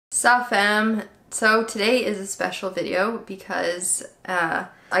Sup fam! So today is a special video because I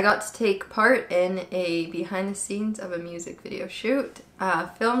got to take part in a behind the scenes of a music video shoot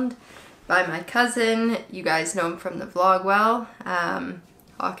filmed by my cousin. You guys know him from the vlog well.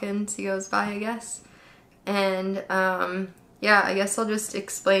 Hawkins, he goes by, I guess. And yeah, I guess I'll just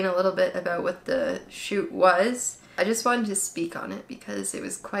explain a little bit about what the shoot was. I just wanted to speak on it because it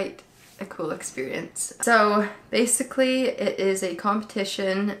was quite a cool experience. So basically it is a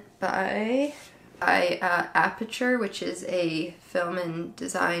competition by Aperture, which is a film and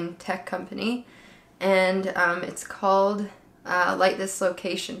design tech company, and it's called Light This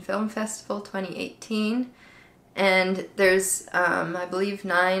Location Film Festival 2018, and there's I believe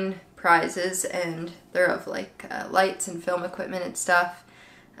 9 prizes, and they're of like lights and film equipment and stuff.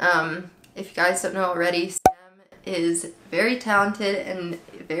 If you guys don't know already, is very talented and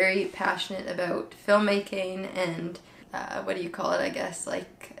very passionate about filmmaking and what do you call it, I guess,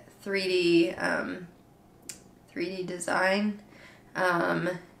 like 3D design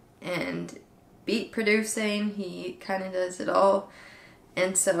and beat producing. He kind of does it all,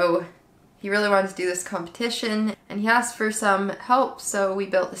 and so he really wanted to do this competition and he asked for some help, so we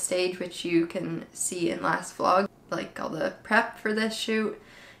built the stage, which you can see in last vlog, like all the prep for this shoot.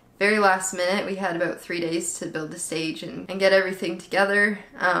 Very last minute, we had about 3 days to build the stage and get everything together,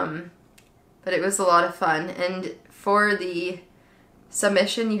 but it was a lot of fun. And for the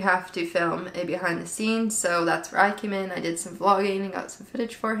submission you have to film a behind the scenes, so that's where I came in. I did some vlogging and got some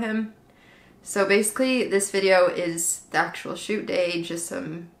footage for him. So basically this video is the actual shoot day, just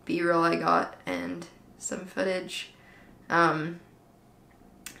some b-roll I got and some footage. Yeah,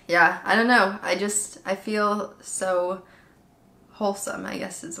 I don't know, I feel so wholesome, I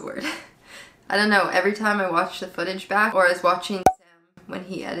guess is the word. I don't know, every time I watch the footage back, or I was watching Sam when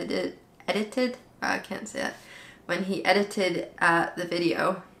he edited, I can't say that, when he edited the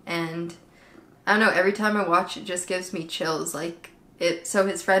video, and I don't know, every time I watch it just gives me chills. Like so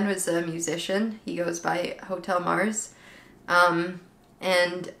his friend was a musician, he goes by Hotel Mars, and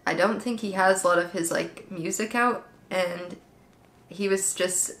I don't think he has a lot of his like music out, and he was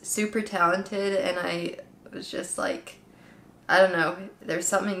just super talented, and I was just like, I don't know, there's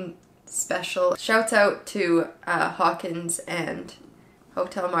something special. Shouts out to Hawkins and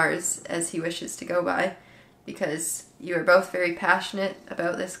Hotel Mars, as he wishes to go by, because you are both very passionate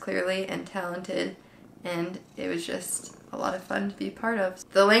about this clearly and talented, and it was just a lot of fun to be a part of.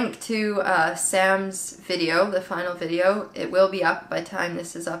 The link to Sam's video, the final video, it will be up by the time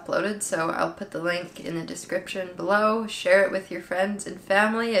this is uploaded, so I'll put the link in the description below. Share it with your friends and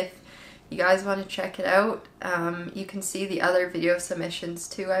family if you guys want to check it out. You can see the other video submissions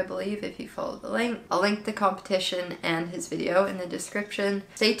too, I believe, if you follow the link. I'll link the competition and his video in the description.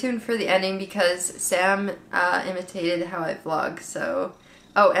 Stay tuned for the ending because Sam imitated how I vlog, so...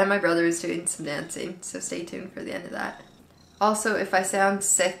 Oh, and my brother is doing some dancing, so stay tuned for the end of that. Also, if I sound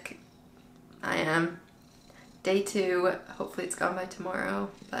sick, I am. Day 2, hopefully it's gone by tomorrow,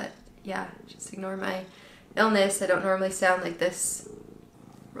 but yeah, just ignore my illness. I don't normally sound like this.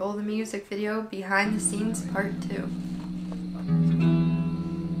 Roll the music video, behind the scenes part 2.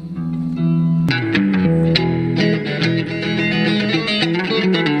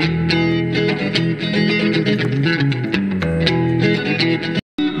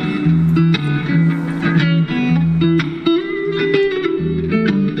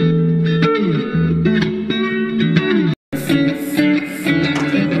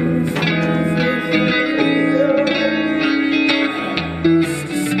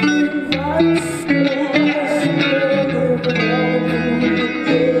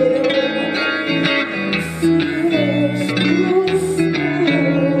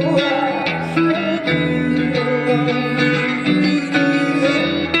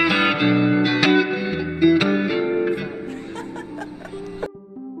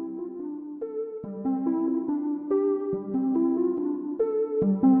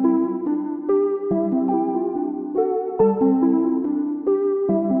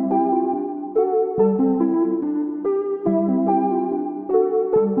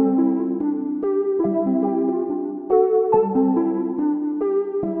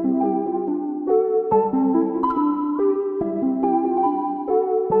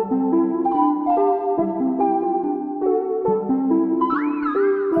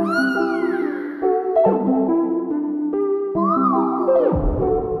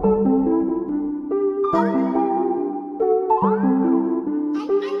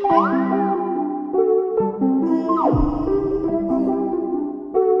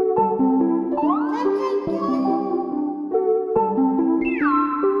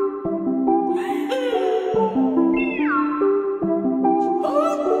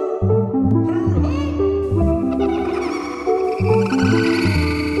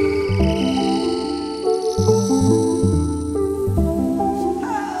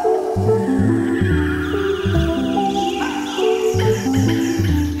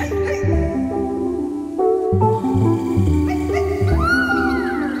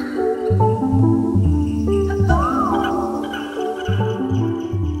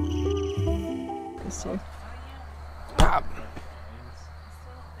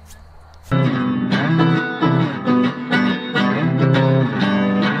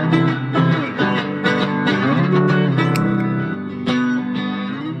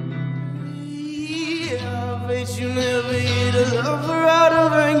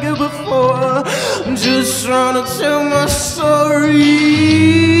 before. I'm just trying to tell my story.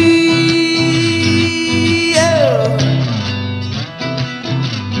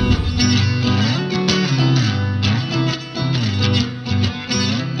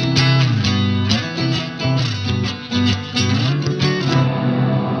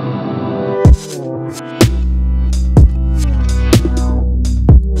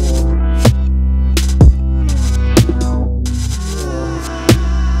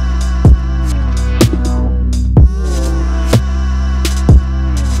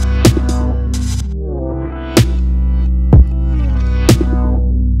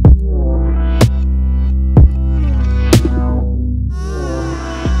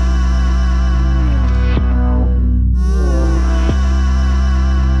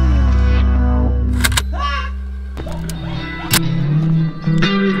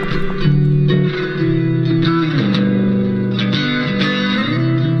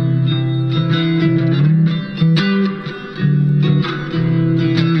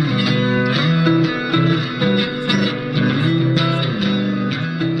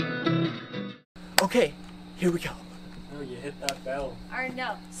 Okay, here we go. Oh, you hit that bell. Or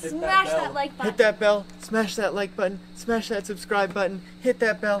no, Hit smash that bell. that like button. Hit that bell, smash that like button, smash that subscribe button, hit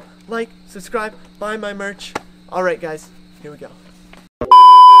that bell, like, subscribe, buy my merch. Alright guys, here we go.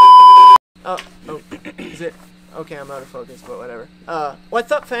 Oh, is it? Okay, I'm out of focus, but whatever.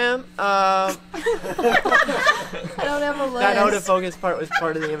 What's up fam? I don't have a list. That out of focus part was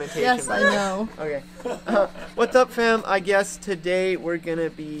part of the invitation. Yes, I know. Okay. What's up, fam? I guess today we're gonna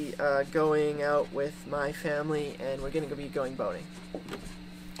be going out with my family, and we're gonna be going boating.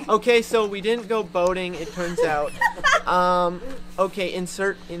 Okay, so we didn't go boating. It turns out. Okay,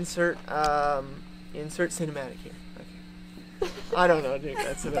 insert cinematic here. Okay. I don't know, dude.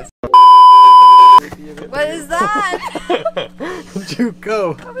 That's. What is that?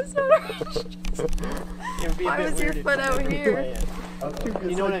 Juco. That was so rushed. Why was your foot out here?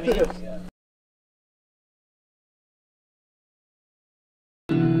 You know what I mean? Yeah.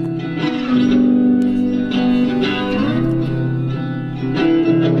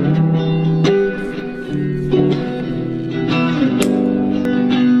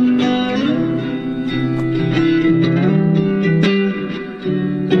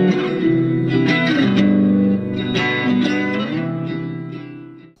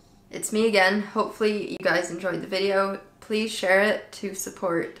 It's me again. Hopefully you guys enjoyed the video. Please share it to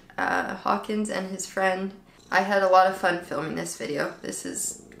support Hawkins and his friend. I had a lot of fun filming this video. This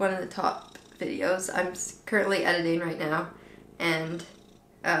is one of the top videos. I'm currently editing right now, and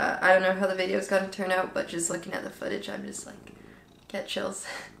I don't know how the video is going to turn out, but just looking at the footage, I'm just like, get chills.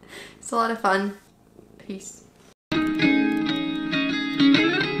 It's a lot of fun. Peace.